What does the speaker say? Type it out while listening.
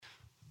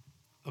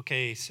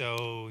Okay,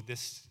 so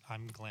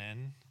I'm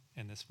Glenn,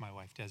 and this is my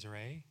wife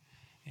Desiree,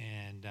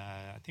 and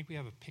I think we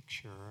have a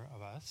picture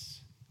of us.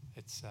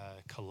 It's a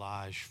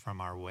collage from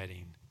our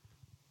wedding.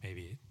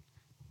 Maybe,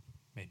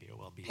 maybe it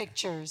will be there.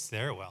 Pictures.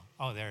 There it will.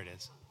 Oh, there it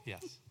is.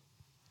 Yes.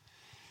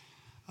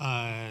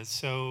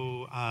 That's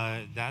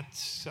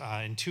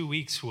in 2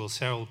 weeks we'll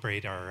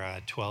celebrate our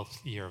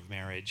 12th year of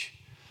marriage.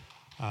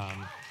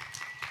 Um,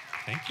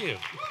 Thank you.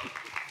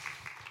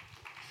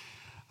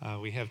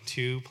 We have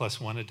 2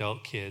 plus 1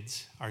 adult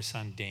kids. Our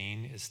son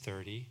Dane is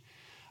 30.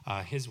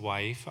 His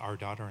wife, our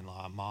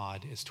daughter-in-law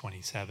Maud, is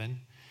 27,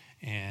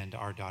 and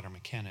our daughter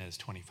McKenna is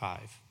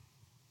 25.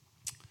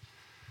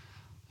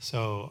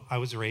 So I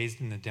was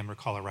raised in the Denver,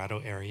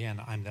 Colorado area,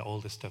 and I'm the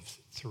oldest of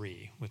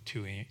 3 with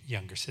 2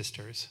 younger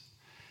sisters.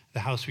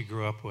 The house we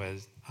grew up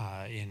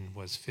in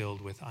was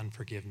filled with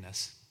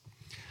unforgiveness.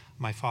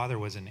 My father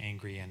was an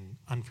angry and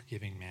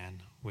unforgiving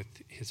man with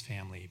his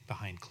family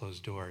behind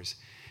closed doors,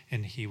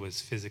 and he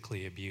was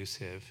physically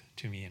abusive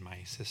to me and my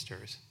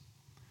sisters.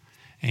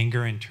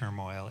 Anger and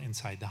turmoil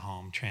inside the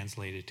home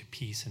translated to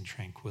peace and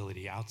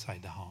tranquility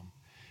outside the home,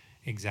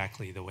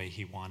 exactly the way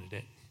he wanted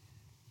it.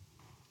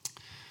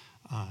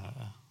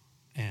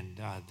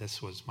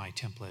 This was my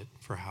template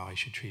for how I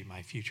should treat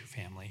my future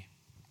family.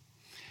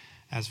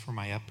 As for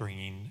my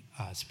upbringing,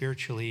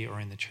 spiritually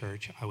or in the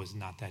church, I was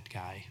not that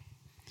guy.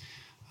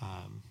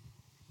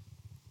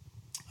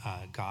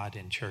 God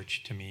and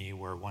church to me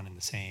were one and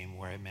the same,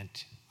 where it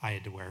meant I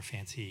had to wear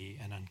fancy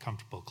and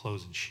uncomfortable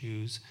clothes and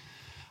shoes,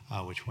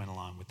 which went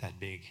along with that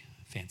big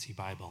fancy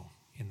Bible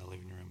in the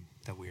living room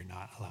that we are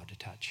not allowed to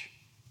touch.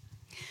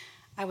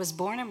 I was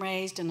born and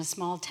raised in a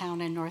small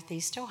town in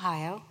Northeast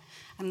Ohio.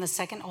 I'm the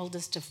second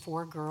oldest of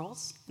 4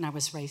 girls, and I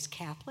was raised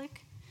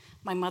Catholic.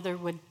 My mother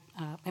would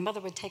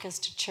take us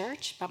to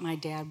church, but my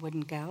dad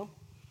wouldn't go.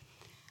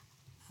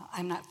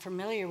 I'm not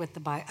familiar with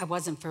the Bible. I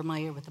wasn't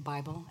familiar with the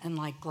Bible, and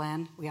like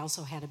Glenn, we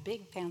also had a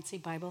big fancy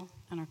Bible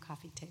on our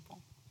coffee table.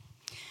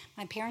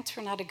 My parents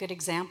were not a good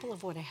example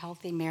of what a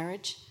healthy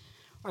marriage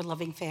or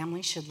loving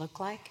family should look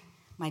like.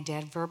 My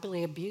dad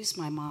verbally abused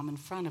my mom in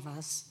front of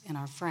us and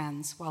our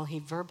friends, while he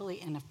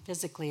verbally and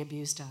physically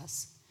abused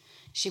us.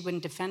 She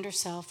wouldn't defend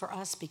herself or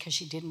us because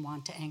she didn't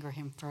want to anger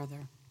him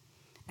further.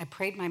 I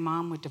prayed my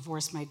mom would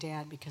divorce my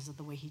dad because of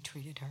the way he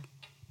treated her.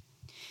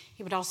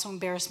 He would also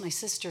embarrass my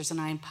sisters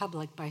and I in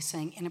public by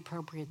saying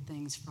inappropriate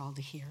things for all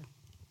to hear.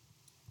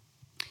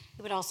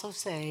 He would also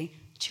say,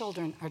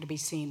 children are to be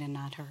seen and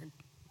not heard.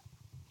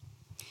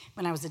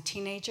 When I was a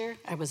teenager,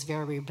 I was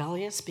very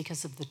rebellious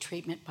because of the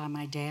treatment by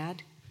my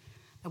dad.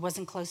 I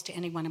wasn't close to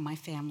anyone in my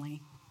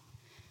family.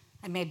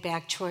 I made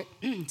bad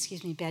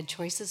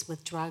choices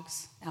with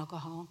drugs,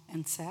 alcohol,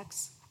 and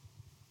sex.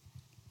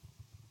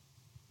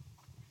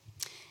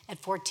 At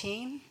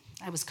 14,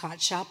 I was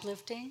caught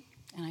shoplifting,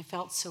 and I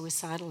felt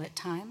suicidal at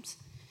times.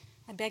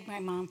 I begged my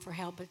mom for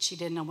help, but she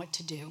didn't know what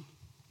to do.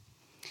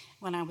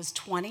 When I was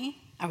 20,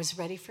 I was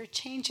ready for a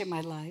change in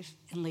my life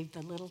and leave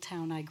the little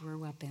town I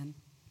grew up in.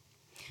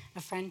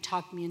 A friend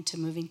talked me into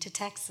moving to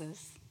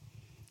Texas.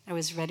 I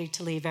was ready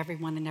to leave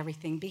everyone and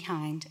everything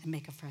behind and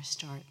make a fresh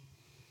start.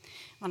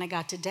 When I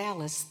got to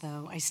Dallas,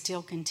 though, I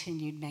still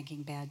continued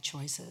making bad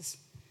choices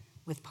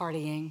with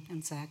partying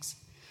and sex.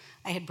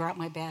 I had brought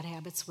my bad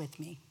habits with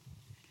me.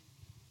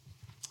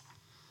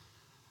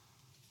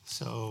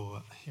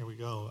 So here we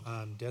go.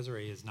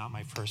 Desiree is not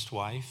my first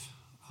wife.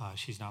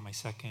 She's not my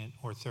second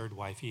or third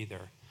wife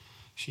either.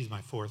 She's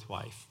my 4th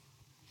wife.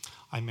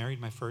 I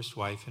married my first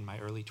wife in my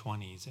early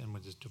 20s and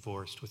was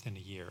divorced within a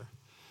year.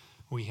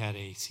 We had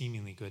a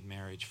seemingly good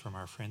marriage from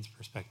our friends'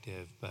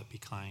 perspective, but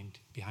behind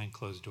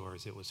closed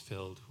doors, it was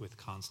filled with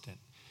constant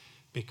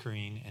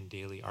bickering and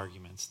daily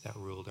arguments that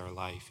ruled our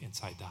life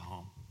inside the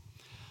home.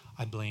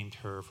 I blamed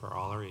her for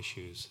all our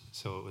issues,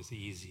 so it was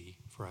easy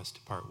for us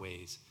to part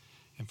ways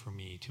and for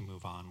me to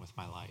move on with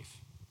my life.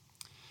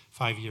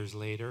 5 years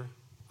later,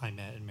 I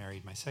met and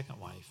married my second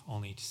wife,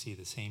 only to see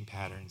the same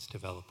patterns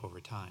develop over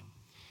time.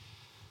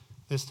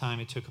 This time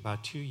it took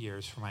about 2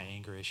 years for my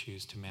anger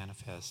issues to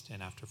manifest,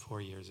 and after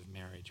 4 years of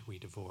marriage, we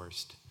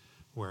divorced,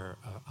 where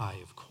I,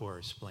 of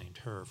course, blamed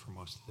her for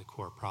most of the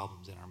core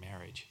problems in our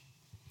marriage.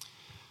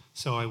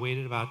 So I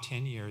waited about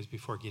 10 years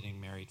before getting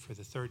married for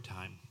the 3rd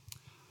time.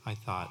 I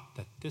thought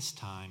that this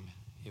time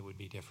it would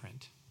be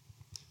different,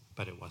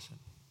 but it wasn't.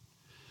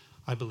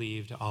 I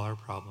believed all our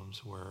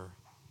problems were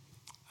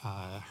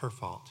her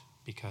fault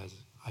because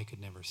I could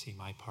never see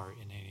my part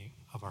in any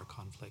of our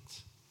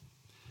conflicts.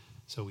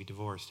 So we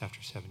divorced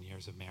after 7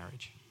 years of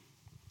marriage.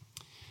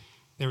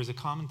 There was a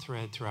common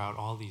thread throughout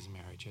all these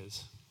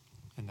marriages,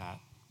 and that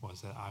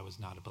was that I was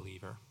not a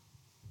believer.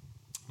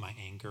 My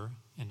anger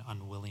and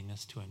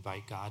unwillingness to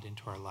invite God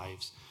into our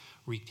lives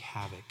wreaked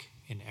havoc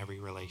in every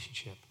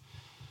relationship.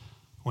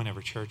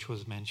 Whenever church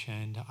was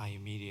mentioned, I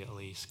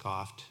immediately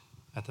scoffed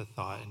at the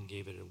thought and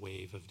gave it a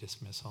wave of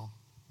dismissal.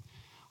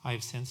 I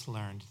have since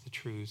learned the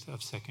truth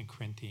of 2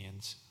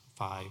 Corinthians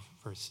 5,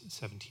 verse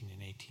 17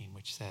 and 18,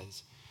 which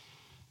says,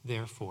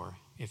 "Therefore,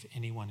 if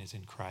anyone is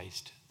in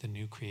Christ, the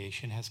new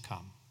creation has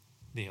come.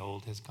 The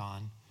old has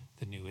gone,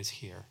 the new is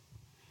here.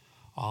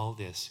 All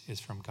this is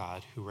from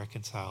God, who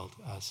reconciled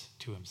us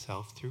to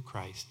himself through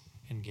Christ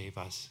and gave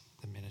us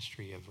the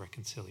ministry of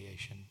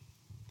reconciliation.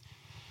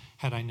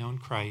 Had I known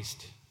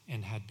Christ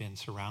and had been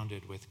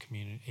surrounded with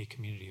a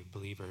community of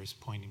believers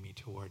pointing me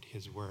toward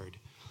his word,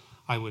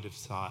 I would have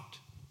sought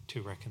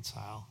to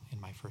reconcile in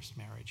my first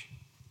marriage.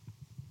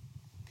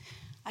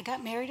 I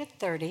got married at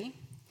 30.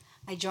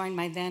 I joined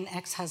my then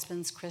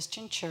ex-husband's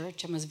Christian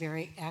church and was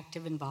very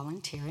active in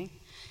volunteering.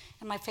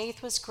 And my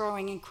faith was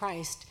growing in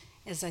Christ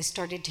as I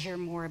started to hear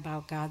more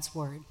about God's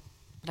word,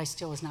 but I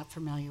still was not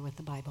familiar with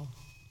the Bible.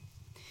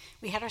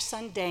 We had our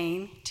son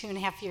Dane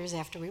 2.5 years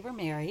after we were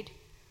married,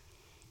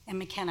 and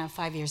McKenna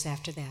 5 years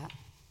after that.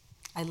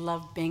 I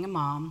loved being a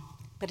mom,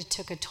 but it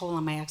took a toll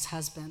on my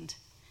ex-husband.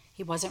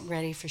 He wasn't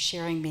ready for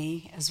sharing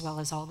me as well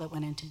as all that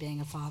went into being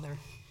a father.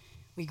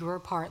 We grew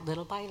apart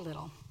little by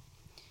little.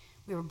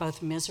 We were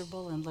both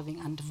miserable and living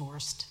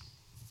undivorced.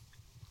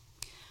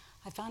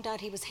 I found out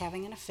he was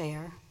having an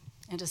affair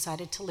and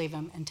decided to leave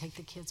him and take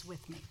the kids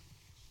with me.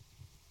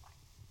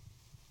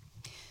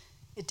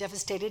 It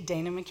devastated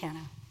Dane and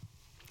McKenna.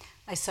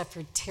 I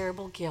suffered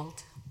terrible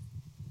guilt.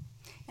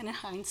 And in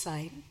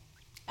hindsight,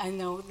 I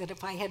know that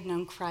if I had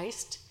known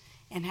Christ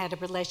and had a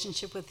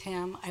relationship with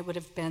him, I would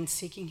have been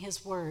seeking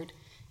his word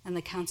and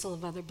the counsel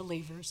of other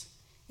believers.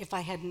 If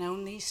I had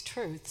known these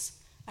truths,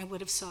 I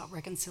would have sought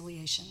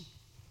reconciliation.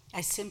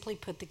 I simply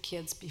put the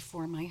kids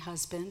before my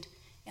husband,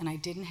 and I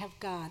didn't have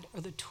God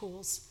or the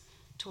tools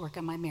to work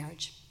on my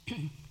marriage.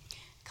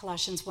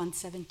 Colossians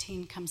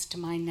 1:17 comes to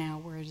mind now,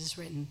 where it is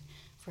written,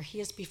 "For he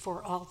is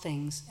before all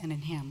things, and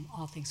in him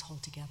all things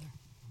hold together."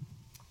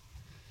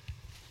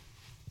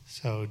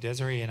 So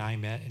Desiree and I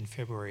met in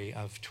February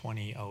of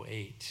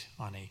 2008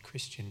 on a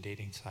Christian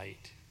dating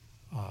site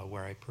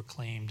where I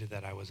proclaimed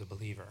that I was a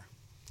believer,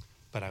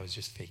 but I was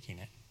just faking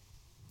it.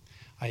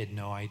 I had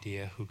no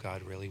idea who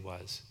God really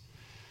was.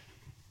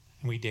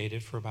 We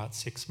dated for about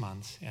 6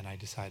 months, and I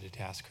decided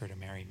to ask her to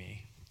marry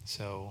me.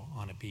 So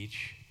on a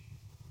beach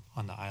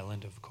on the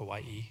island of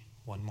Kauai,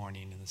 one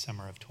morning in the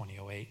summer of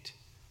 2008,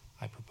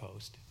 I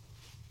proposed.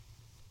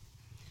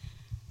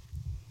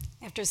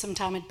 After some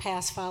time had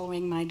passed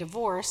following my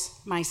divorce,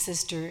 my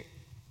sister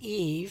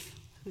Eve,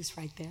 who's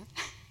right there,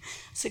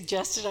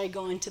 suggested I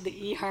go into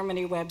the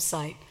eHarmony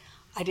website.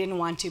 I didn't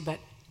want to, but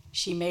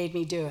she made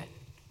me do it.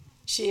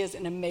 She is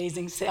an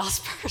amazing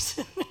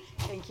salesperson.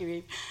 Thank you,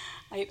 Eve.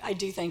 I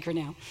do thank her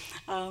now.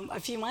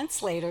 A few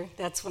months later,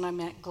 that's when I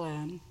met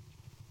Glenn.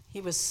 He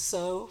was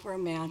so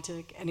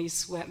romantic, and he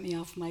swept me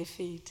off my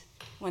feet.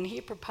 When he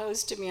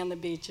proposed to me on the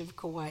beach of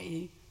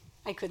Kauai,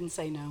 I couldn't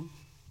say no.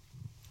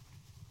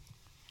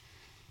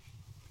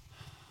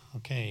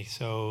 Okay,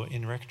 so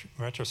in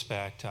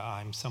retrospect,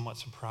 I'm somewhat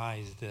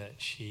surprised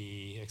that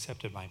she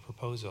accepted my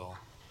proposal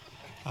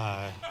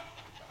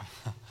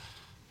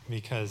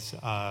because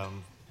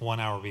 1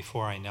 hour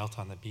before I knelt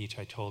on the beach,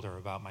 I told her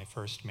about my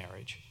first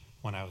marriage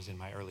when I was in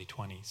my early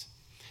 20s.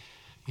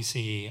 You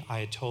see, I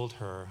had told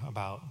her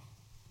about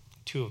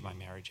 2 of my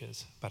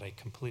marriages, but I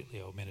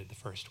completely omitted the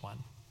first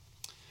one.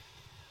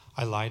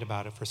 I lied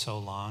about it for so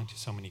long to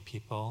so many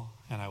people,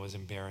 and I was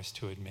embarrassed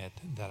to admit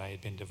that I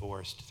had been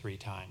divorced 3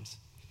 times.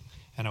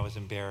 And I was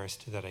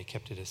embarrassed that I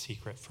kept it a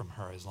secret from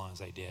her as long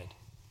as I did.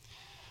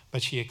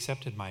 But she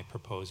accepted my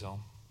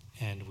proposal,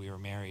 and we were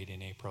married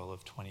in April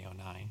of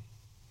 2009.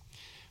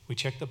 We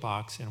checked the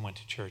box and went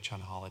to church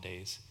on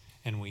holidays,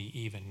 and we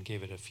even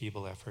gave it a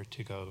feeble effort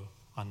to go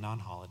on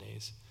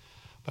non-holidays.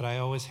 But I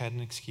always had an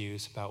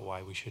excuse about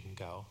why we shouldn't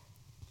go.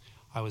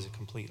 I was a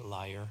complete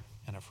liar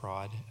and a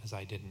fraud, as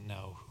I didn't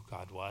know who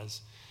God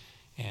was,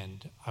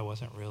 and I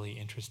wasn't really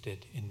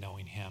interested in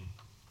knowing him.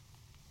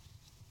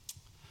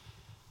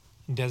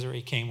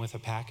 Desiree came with a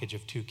package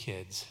of 2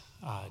 kids.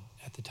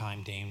 At the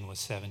time, Dane was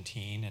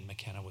 17 and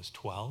McKenna was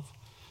 12.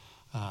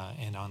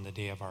 And on the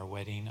day of our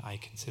wedding, I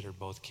considered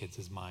both kids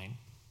as mine.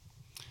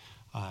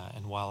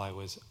 And while I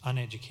was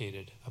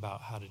uneducated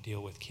about how to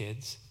deal with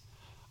kids,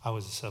 I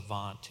was a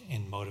savant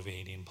in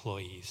motivating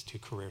employees to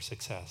career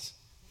success.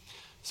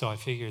 So I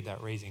figured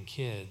that raising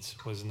kids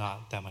was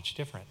not that much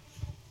different.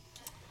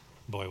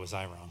 Boy, was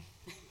I wrong.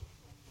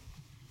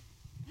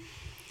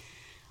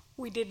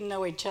 We didn't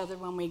know each other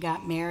when we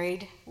got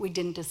married. We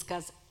didn't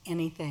discuss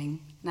anything,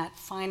 not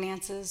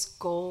finances,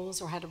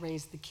 goals, or how to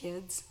raise the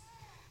kids.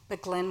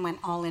 But Glenn went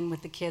all in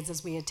with the kids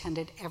as we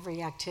attended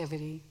every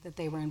activity that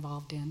they were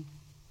involved in.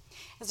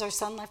 As our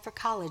son left for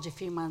college a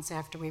few months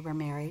after we were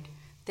married,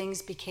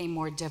 things became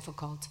more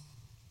difficult.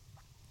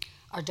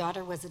 Our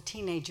daughter was a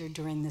teenager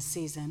during this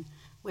season,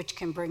 which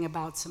can bring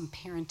about some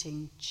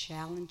parenting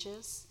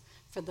challenges.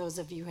 For those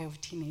of you who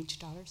have teenage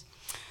daughters,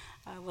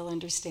 will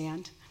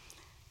understand.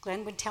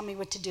 Glenn would tell me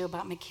what to do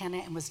about McKenna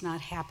and was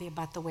not happy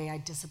about the way I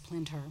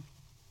disciplined her.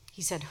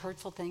 He said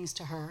hurtful things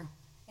to her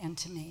and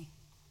to me.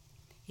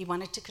 He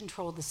wanted to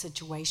control the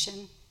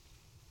situation,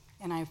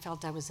 and I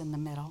felt I was in the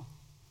middle.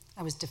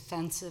 I was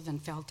defensive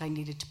and felt I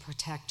needed to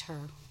protect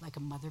her like a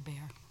mother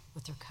bear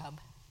with her cub.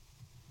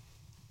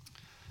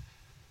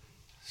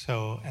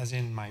 So, as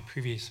in my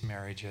previous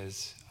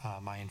marriages,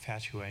 my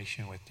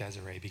infatuation with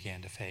Desiree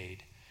began to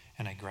fade,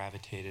 and I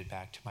gravitated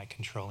back to my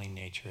controlling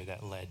nature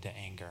that led to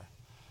anger.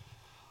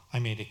 I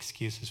made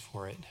excuses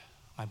for it.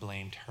 I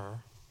blamed her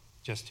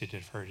just to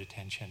divert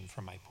attention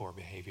from my poor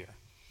behavior.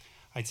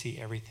 I'd see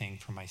everything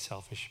from my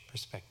selfish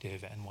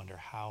perspective and wonder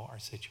how our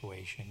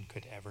situation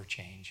could ever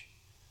change.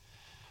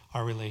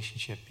 Our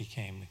relationship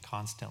became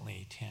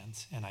constantly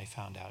tense, and I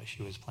found out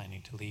she was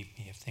planning to leave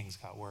me if things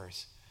got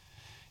worse.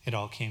 It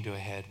all came to a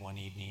head one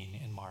evening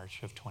in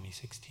March of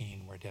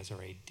 2016 where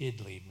Desiree did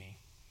leave me,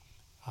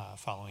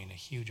 following a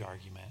huge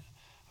argument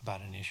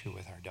about an issue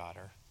with our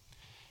daughter.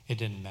 It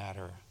didn't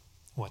matter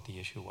what the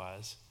issue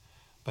was,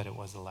 but it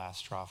was the last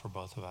straw for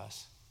both of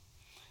us.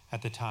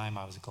 At the time,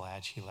 I was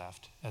glad she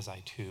left, as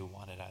I too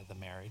wanted out of the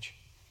marriage.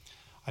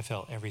 I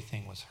felt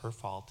everything was her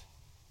fault,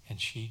 and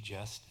she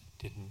just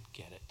didn't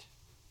get it.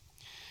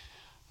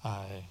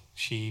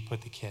 She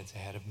put the kids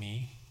ahead of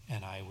me,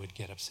 and I would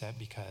get upset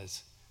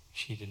because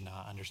she did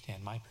not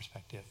understand my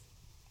perspective.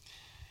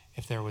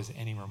 If there was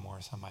any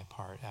remorse on my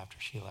part after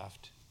she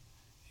left,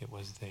 it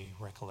was the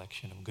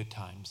recollection of good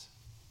times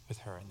with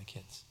her and the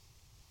kids.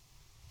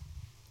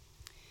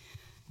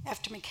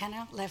 After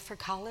McKenna left for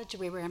college,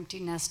 we were empty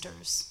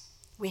nesters.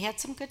 We had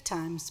some good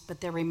times,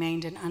 but there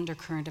remained an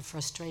undercurrent of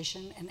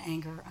frustration and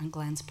anger on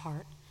Glenn's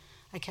part.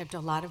 I kept a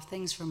lot of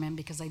things from him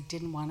because I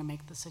didn't want to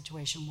make the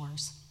situation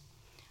worse.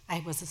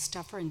 I was a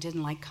stuffer and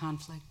didn't like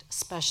conflict,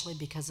 especially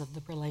because of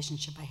the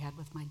relationship I had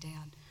with my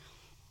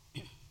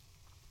dad.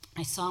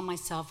 I saw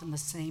myself in the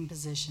same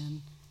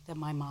position that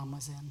my mom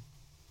was in.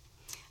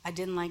 I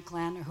didn't like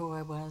Glenn or who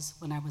I was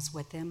when I was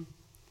with him.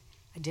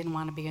 I didn't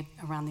want to be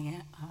around the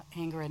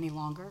anger any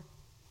longer.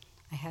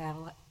 I had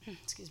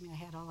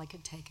all I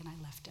could take, and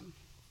I left him.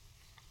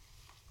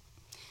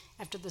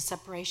 After the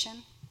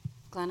separation,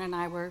 Glenn and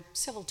I were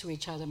civil to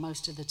each other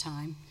most of the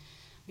time.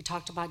 We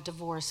talked about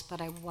divorce,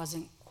 but I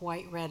wasn't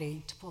quite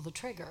ready to pull the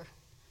trigger.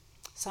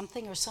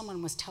 Something or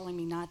someone was telling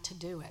me not to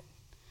do it.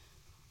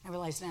 I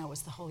realize now it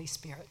was the Holy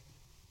Spirit.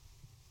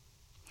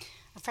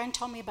 A friend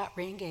told me about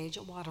Reengage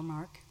at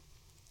Watermark.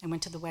 I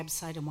went to the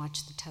website and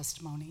watched the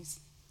testimonies.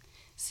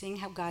 Seeing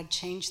how God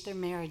changed their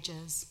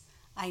marriages,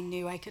 I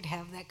knew I could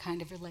have that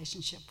kind of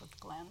relationship with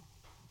Glenn.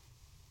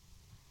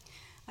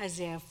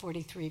 Isaiah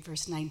 43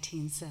 verse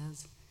 19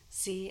 says,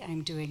 "See, I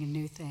am doing a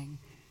new thing.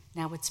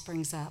 Now it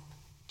springs up.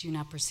 Do you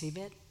not perceive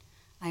it?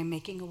 I am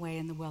making a way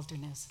in the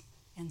wilderness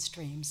and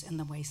streams in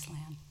the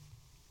wasteland."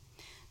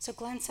 So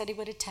Glenn said he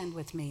would attend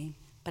with me,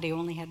 but he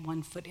only had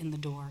one foot in the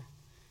door.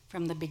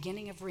 From the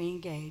beginning of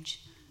Reengage,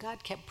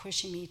 God kept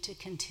pushing me to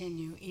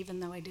continue, even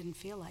though I didn't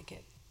feel like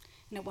it.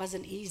 And it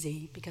wasn't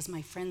easy because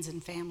my friends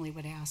and family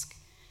would ask,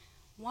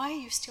 "Why are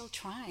you still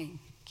trying?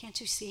 Can't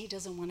you see he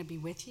doesn't want to be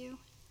with you?"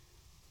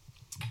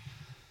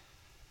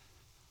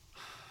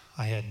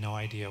 I had no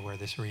idea where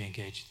this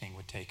Reengage thing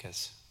would take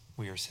us.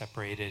 We were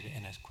separated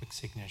and a quick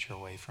signature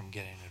away from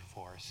getting a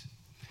divorce.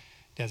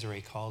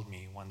 Desiree called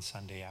me one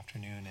Sunday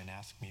afternoon and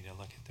asked me to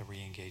look at the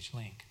Reengage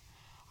link.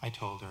 I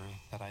told her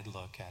that I'd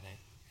look at it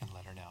and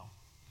let her know.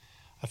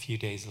 A few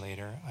days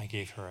later, I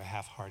gave her a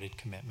half-hearted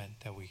commitment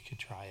that we could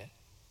try it.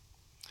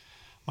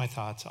 My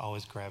thoughts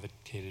always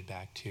gravitated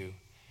back to,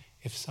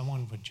 if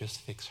someone would just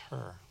fix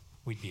her,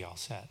 we'd be all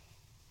set.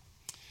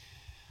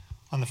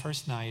 On the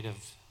first night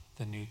of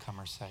the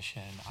newcomer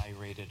session, I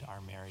rated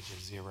our marriage a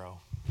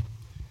 0.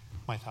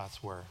 My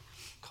thoughts were,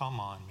 come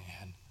on,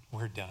 man,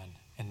 we're done,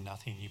 and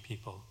nothing you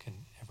people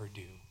can ever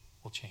do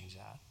will change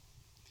that.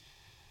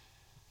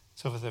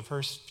 So for the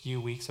first few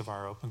weeks of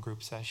our open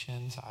group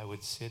sessions, I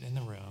would sit in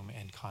the room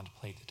and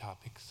contemplate the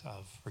topics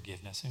of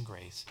forgiveness and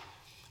grace,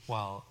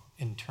 while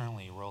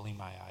internally rolling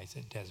my eyes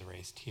at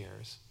Desiree's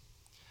tears.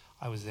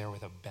 I was there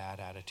with a bad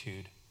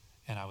attitude,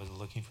 and I was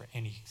looking for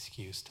any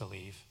excuse to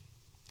leave.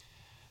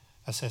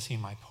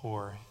 Assessing my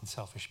poor and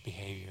selfish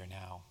behavior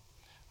now,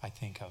 I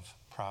think of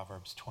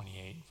Proverbs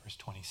 28, verse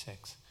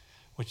 26,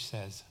 which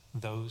says,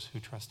 "Those who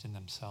trust in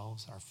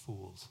themselves are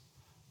fools,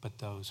 but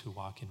those who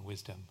walk in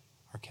wisdom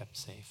are kept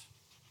safe."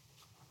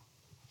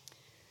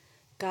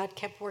 God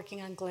kept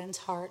working on Glenn's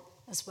heart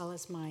as well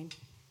as mine.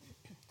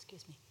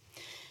 Excuse me.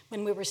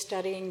 When we were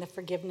studying the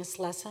forgiveness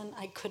lesson,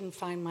 I couldn't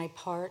find my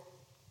part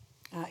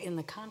in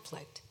the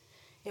conflict.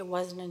 It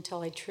wasn't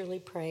until I truly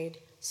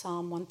prayed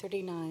Psalm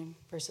 139,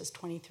 verses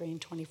 23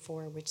 and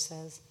 24, which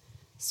says,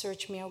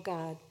 "Search me, O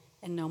God,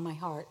 and know my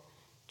heart.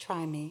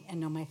 Try me and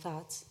know my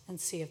thoughts, and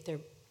see if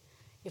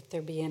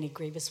there be any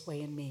grievous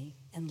way in me,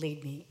 and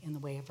lead me in the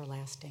way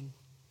everlasting."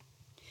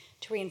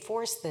 To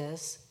reinforce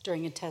this,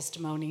 during a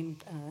testimony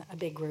in a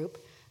big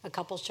group, a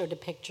couple showed a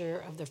picture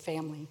of their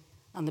family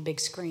on the big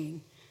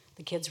screen.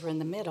 The kids were in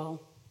the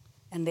middle,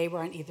 and they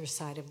were on either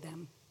side of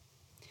them.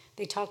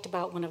 They talked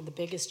about one of the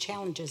biggest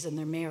challenges in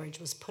their marriage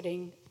was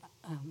putting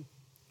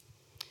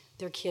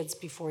their kids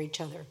before each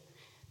other.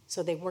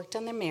 So they worked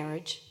on their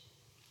marriage,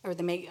 or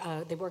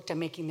they worked on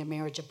making their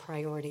marriage a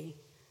priority.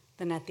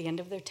 Then at the end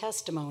of their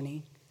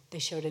testimony, they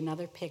showed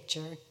another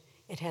picture.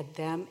 It had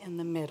them in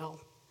the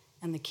middle,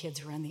 and the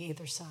kids were on the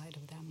either side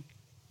of them.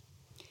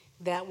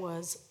 That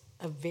was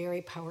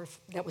very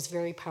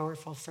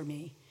powerful for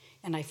me.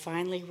 And I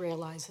finally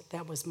realized that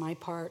that was my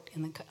part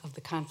of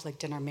the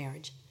conflict in our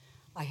marriage.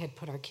 I had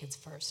put our kids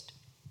first.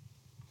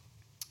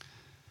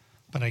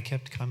 But I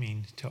kept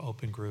coming to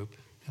open group,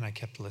 and I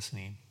kept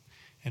listening.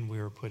 And we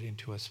were put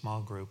into a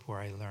small group where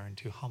I learned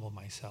to humble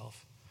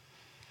myself.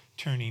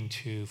 Turning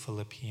to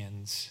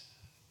Philippians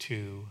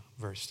 2,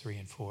 verse 3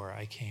 and 4,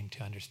 I came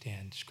to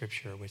understand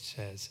Scripture, which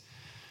says,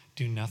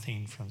 "Do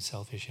nothing from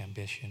selfish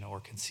ambition or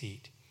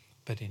conceit,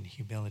 but in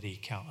humility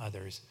count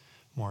others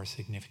more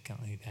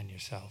significantly than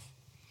yourself.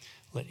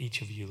 Let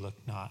each of you look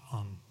not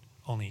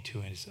only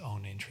to his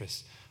own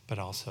interests, but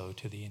also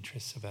to the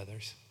interests of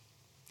others."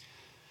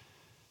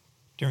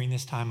 During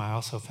this time, I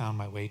also found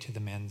my way to the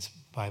men's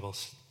Bible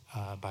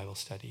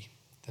study,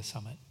 the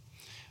Summit,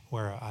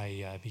 where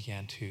I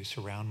began to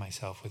surround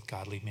myself with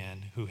godly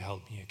men who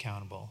held me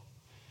accountable,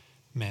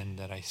 men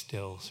that I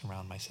still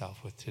surround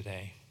myself with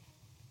today.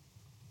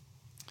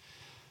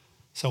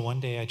 So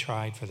one day I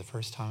tried for the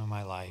first time in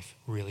my life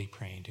really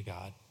praying to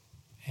God,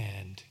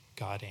 and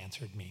God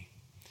answered me.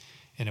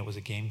 And it was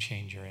a game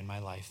changer in my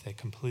life that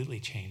completely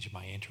changed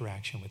my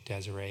interaction with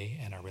Desiree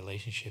and our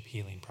relationship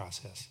healing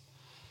process.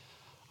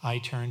 I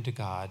turned to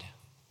God,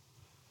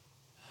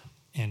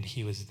 and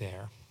he was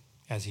there,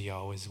 as he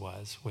always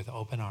was, with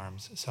open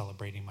arms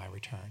celebrating my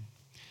return.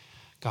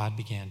 God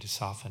began to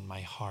soften my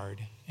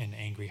hard and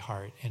angry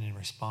heart, and in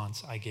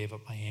response, I gave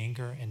up my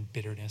anger and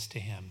bitterness to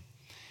him.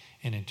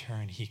 And in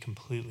turn, he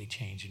completely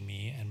changed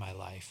me and my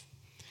life.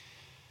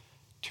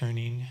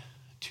 Turning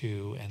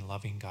to and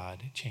loving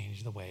God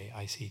changed the way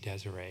I see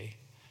Desiree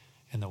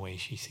and the way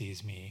she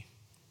sees me,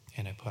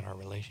 and it put our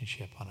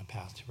relationship on a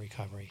path to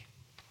recovery.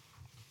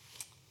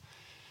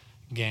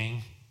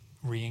 Gang,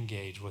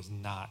 re-engage was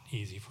not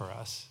easy for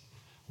us.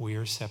 We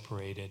were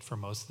separated for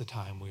most of the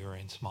time. We were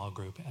in small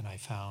group, and I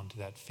found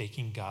that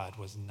faking God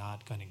was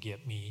not going to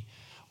get me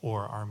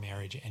or our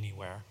marriage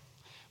anywhere.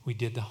 We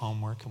did the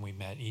homework, and we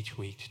met each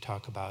week to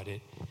talk about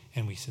it,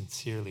 and we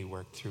sincerely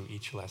worked through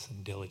each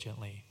lesson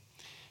diligently.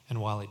 And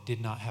while it did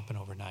not happen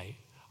overnight,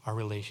 our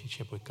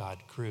relationship with God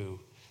grew,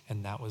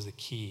 and that was the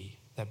key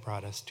that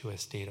brought us to a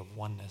state of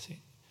oneness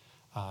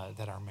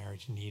that our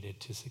marriage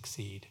needed to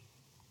succeed.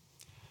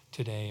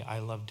 Today, I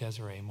love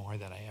Desiree more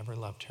than I ever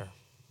loved her,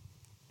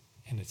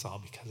 and it's all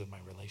because of my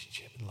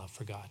relationship and love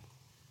for God.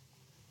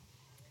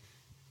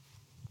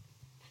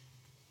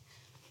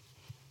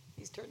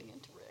 He's turning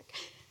into Rick,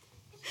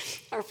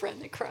 our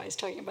friend that cries,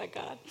 talking about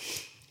God.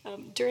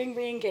 During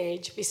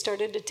re-engage, we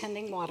started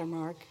attending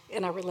Watermark,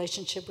 and our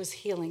relationship was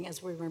healing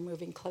as we were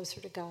moving closer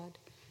to God.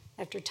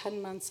 After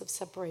 10 months of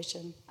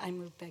separation, I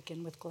moved back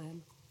in with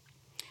Glenn.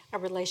 Our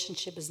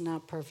relationship is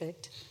not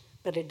perfect,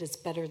 but it is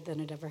better than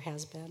it ever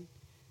has been.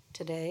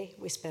 Today,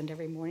 we spend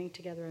every morning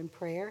together in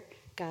prayer,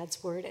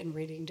 God's Word, and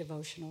reading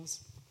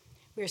devotionals.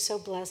 We are so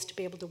blessed to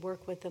be able to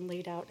work with and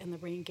lead out in the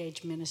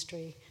re-engage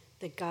ministry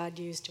that God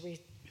used to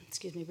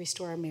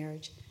restore our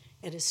marriage.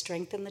 It has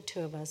strengthened the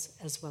two of us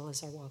as well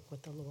as our walk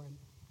with the Lord.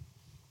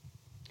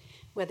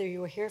 Whether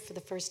you are here for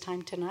the first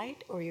time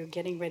tonight or you're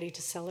getting ready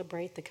to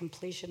celebrate the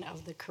completion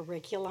of the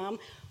curriculum,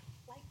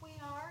 like we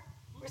are,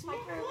 where's my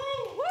group?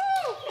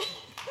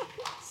 Woo!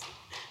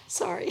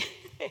 Sorry,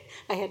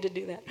 I had to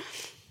do that.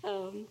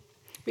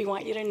 We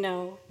want you to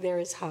know there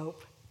is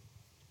hope.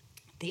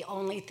 The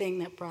only thing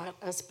that brought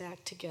us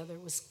back together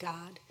was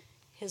God,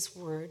 His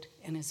Word,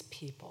 and His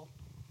people.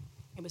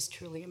 It was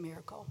truly a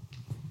miracle.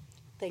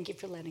 Thank you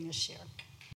for letting us share.